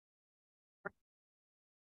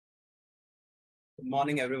Good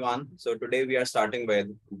morning, everyone. So today we are starting with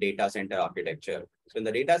data center architecture. So in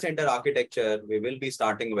the data center architecture, we will be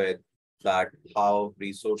starting with that how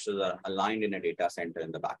resources are aligned in a data center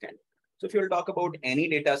in the backend. So if you'll talk about any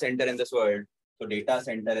data center in this world, so data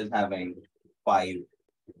center is having 5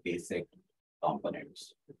 basic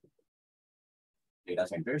components. Data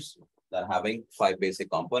centers that are having 5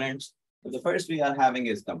 basic components. So the first we are having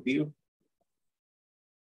is compute.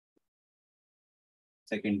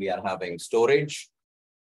 Second, we are having storage.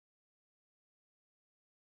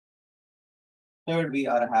 Third, we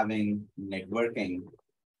are having networking.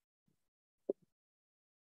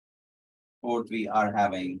 Fourth, we are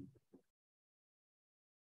having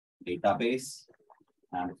database.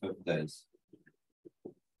 And fifth is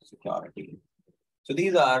security. So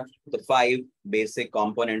these are the 5 basic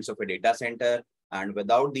components of a data center. And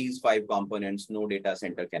without these 5 components, no data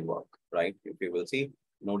center can work, right? If you will see,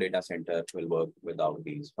 no data center will work without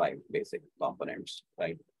these 5 basic components,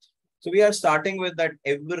 right? So we are starting with that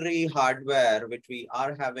every hardware which we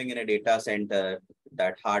are having in a data center,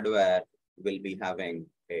 that hardware will be having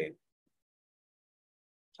a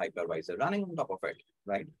hypervisor running on top of it,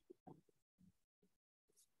 right?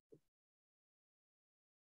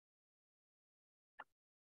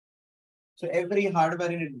 So every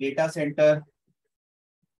hardware in a data center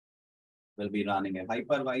will be running a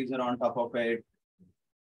hypervisor on top of it.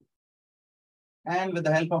 And with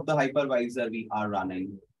the help of the hypervisor, we are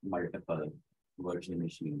running multiple virtual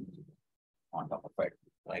machines on top of it,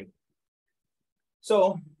 right?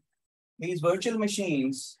 So these virtual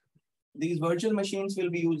machines will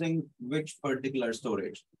be using which particular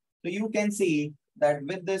storage. So you can see that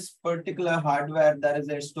with this particular hardware, there is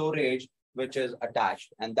a storage which is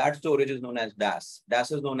attached, and that storage is known as DAS. DAS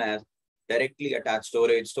is known as directly attached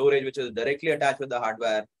storage. Storage which is directly attached with the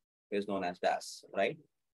hardware is known as DAS, right?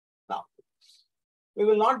 Now, we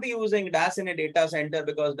will not be using DAS in a data center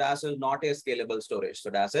because DAS is not a scalable storage. So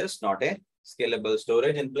DAS is not a scalable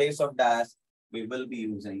storage. In place of DAS, we will be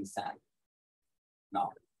using SAN.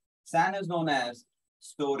 Now, SAN is known as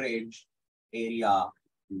storage area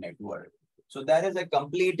network. So there is a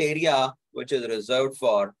complete area which is reserved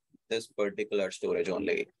for this particular storage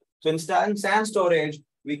only. So in SAN storage,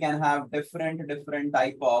 we can have different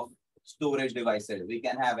type of storage devices. We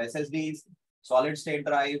can have SSDs, solid state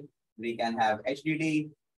drive. We can have HDD,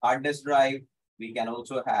 hard disk drive. We can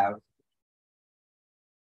also have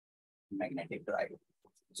magnetic drive.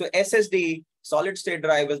 So SSD, solid state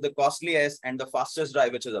drive, is the costliest and the fastest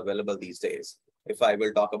drive which is available these days. If I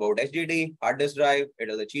will talk about HDD, hard disk drive, it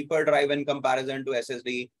is a cheaper drive in comparison to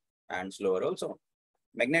SSD and slower also.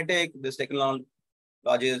 Magnetic, this technology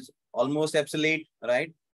is almost obsolete,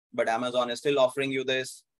 right? But Amazon is still offering you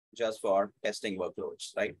this just for testing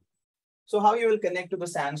workloads, right? So how you will connect to the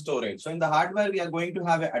SAN storage? So in the hardware, we are going to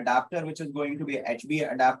have an adapter, which is going to be a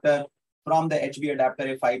HB adapter. From the HB adapter,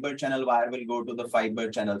 a fiber channel wire will go to the fiber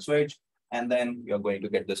channel switch, and then you're going to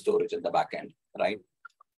get the storage in the backend, right?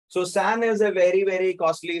 So SAN is a very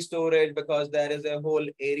costly storage because there is a whole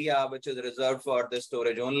area which is reserved for this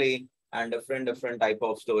storage only, and different type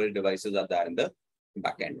of storage devices are there in the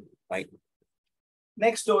backend, right?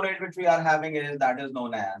 Next storage which we are having is that is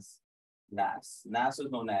known as NAS. NAS is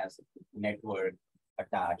known as network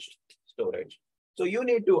attached storage. So you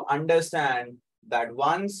need to understand that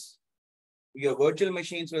once your virtual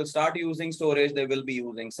machines will start using storage, they will be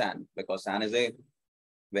using SAN because SAN is a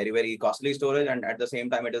very costly storage, and at the same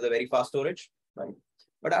time, it is a very fast storage, right?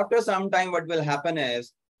 But after some time, what will happen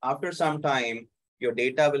is, after some time, your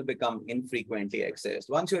data will become infrequently accessed.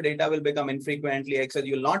 Once your data will become infrequently accessed,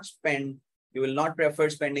 you will not prefer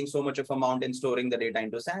spending so much of amount in storing the data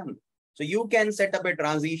into SAN. So you can set up a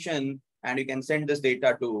transition and you can send this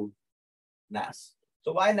data to NAS.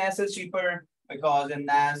 So why NAS is cheaper? Because in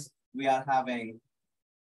NAS, we are having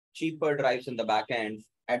cheaper drives in the backend.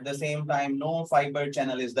 At the same time, no fiber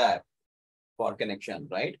channel is there for connection,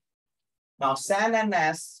 right? Now, SAN and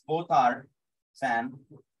NAS both are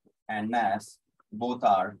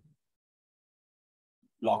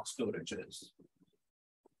block storages.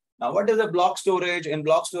 Now, what is a block storage? In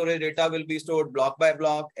block storage, data will be stored block by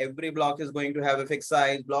block. Every block is going to have a fixed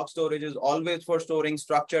size. Block storage is always for storing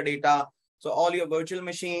structured data. So all your virtual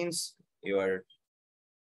machines, your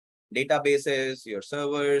databases, your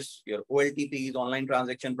servers, your OLTPs, online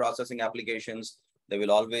transaction processing applications, they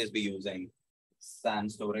will always be using SAN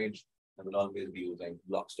storage. They will always be using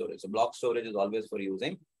block storage. So block storage is always for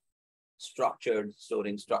using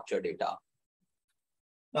storing structured data.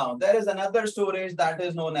 Now, there is another storage that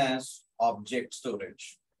is known as object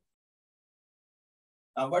storage.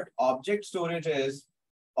 Now, what object storage is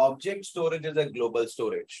a global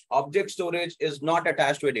storage. Object storage is not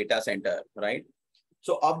attached to a data center, right?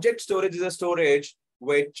 So object storage is a storage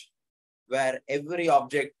where every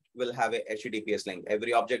object will have a HTTPS link.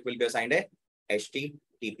 Every object will be assigned a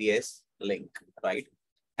HTTPS link, right?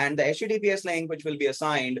 And the HTTPS link which will be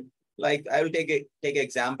assigned, like I will take an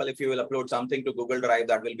example. If you will upload something to Google Drive,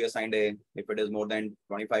 that will be assigned a, if it is more than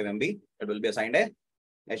 25 MB, it will be assigned a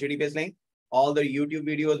HTTPS link. All the YouTube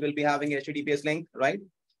videos will be having HTTPS link, right?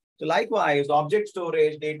 So likewise, object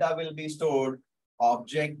storage data will be stored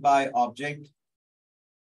object by object,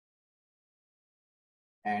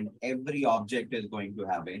 and every object is going to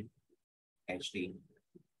have a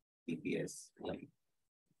HTTPS link.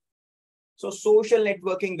 So social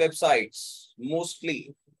networking websites,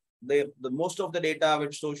 mostly the most of the data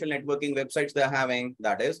which social networking websites they're having,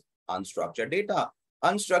 that is unstructured data.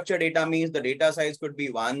 Unstructured data means the data size could be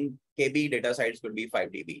 1 KB, data size could be 5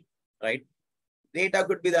 TB, right? Data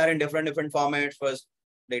could be there in different formats. First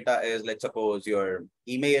data is, let's suppose, your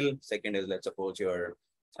email. Second is, let's suppose, your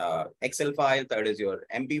Excel file. Third is your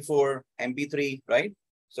MP4, MP3, right?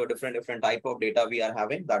 So different type of data we are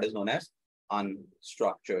having, that is known as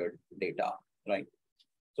unstructured data, right?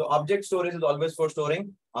 So object storage is always for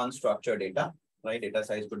storing unstructured data, right? Data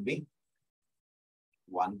size could be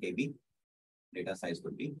 1 KB. Data size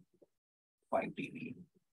could be 5 TB.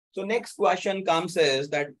 So next question comes is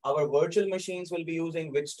that our virtual machines will be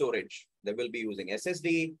using which storage? They will be using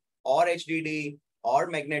SSD or HDD or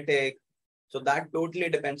magnetic. So that totally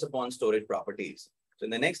depends upon storage properties. So in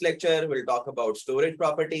the next lecture, we'll talk about storage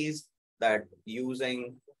properties, that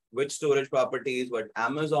using which storage properties, what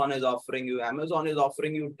Amazon is offering you. Amazon is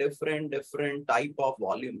offering you different type of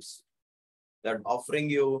volumes. They're offering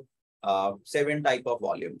you 7 type of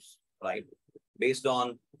volumes, right? Based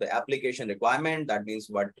on the application requirement, that means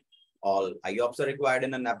what all IOPS are required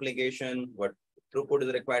in an application, what throughput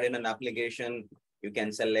is required in an application, you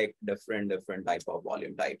can select different type of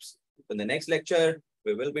volume types. In the next lecture,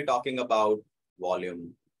 we will be talking about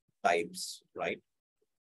volume types, right?